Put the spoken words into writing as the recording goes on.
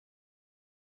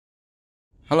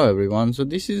Hello everyone, so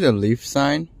this is a Lyft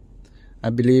sign. I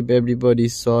believe everybody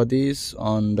saw this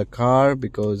on the car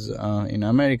because in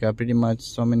America pretty much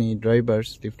so many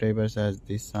Lyft drivers has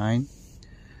this sign,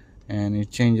 and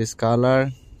it changes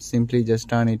color. Simply just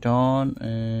turn it on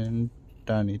and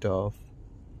turn it off.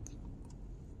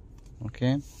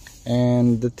 Okay,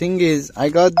 and the thing is, I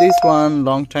got this one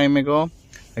long time ago.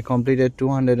 I completed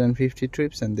 250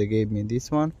 trips and they gave me this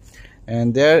one,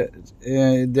 and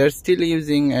they're still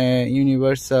using a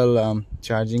universal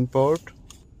charging port.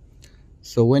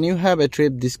 So when you have a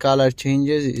trip, this color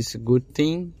changes. It's a good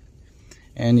thing,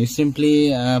 and you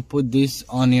simply put this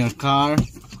on your car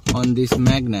on this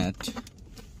magnet.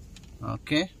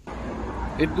 Okay,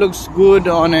 it looks good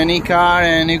on any car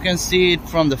and you can see it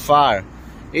from the far.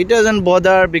 It doesn't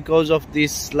bother because of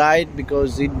this light,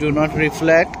 because it do not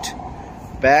reflect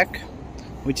back,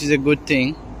 which is a good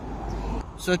thing.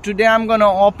 So today I'm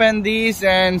gonna open this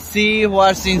and see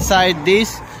what's inside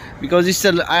this, because it's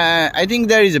I think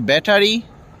there is a battery.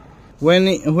 When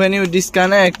you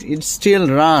disconnect, it still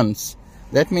runs.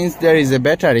 That means there is a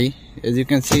battery. As you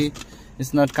can see,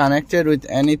 it's not connected with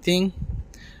anything,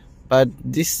 but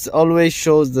this always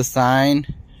shows the sign,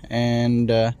 and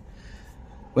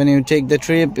when you take the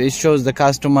trip, it shows the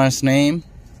customer's name.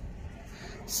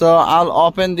 So I'll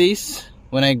open this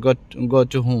when I go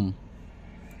to home.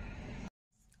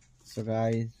 So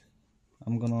guys,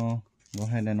 I'm gonna go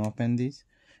ahead and open this.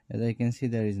 As I can see,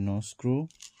 there is no screw,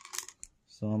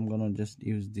 so I'm gonna just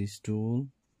use this tool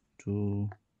to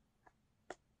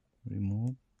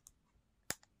remove.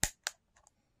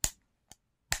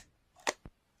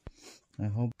 I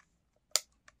hope.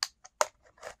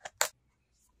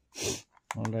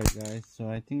 Alright guys, so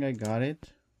I think I got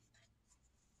it.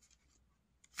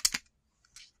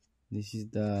 This is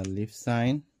the Lyft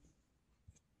sign.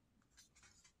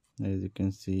 As you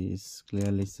can see, it's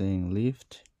clearly saying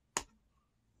Lyft.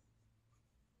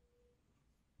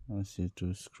 I see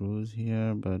two screws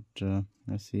here, but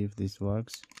let's see if this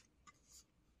works.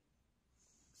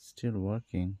 Still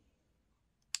working.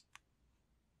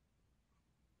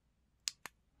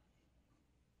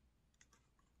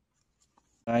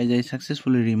 Guys, I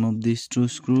successfully removed these two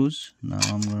screws. Now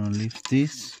I'm gonna lift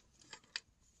this.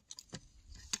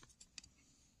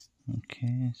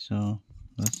 Okay, so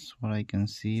that's what I can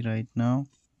see right now.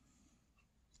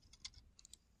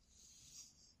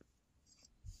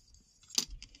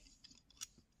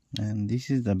 And this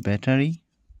is the battery.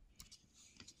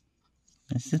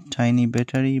 It's a tiny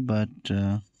battery, but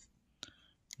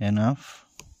enough.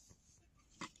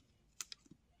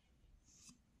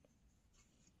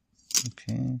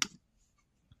 Okay.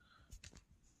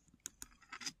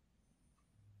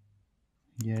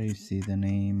 Here you see the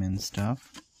name and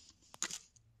stuff.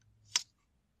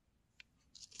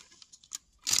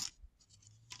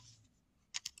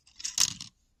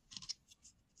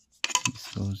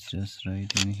 This goes just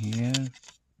right in here.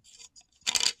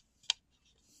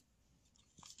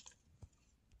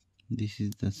 This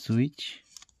is the switch.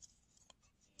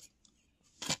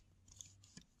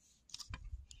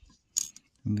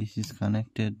 This is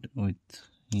connected with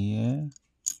here.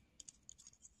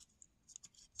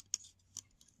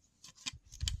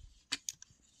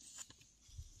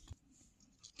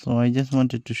 So I just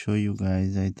wanted to show you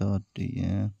guys. I thought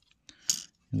you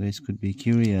guys could be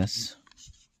curious.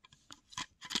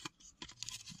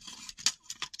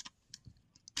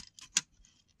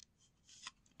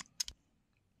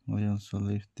 We also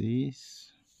lift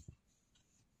this.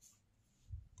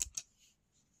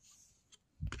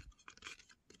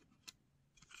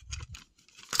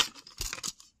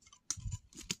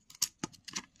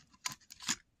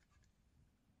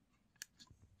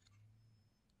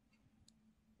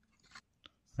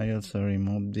 I also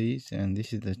removed this, and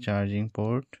this is the charging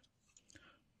port,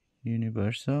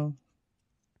 universal.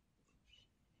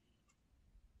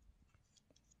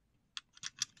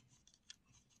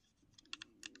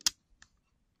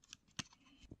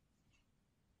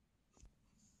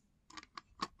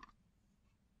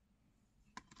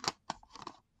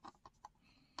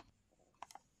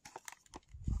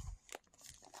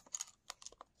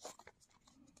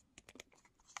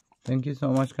 Thank you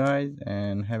so much guys,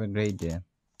 and have a great day.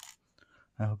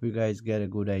 I hope you guys get a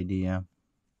good idea.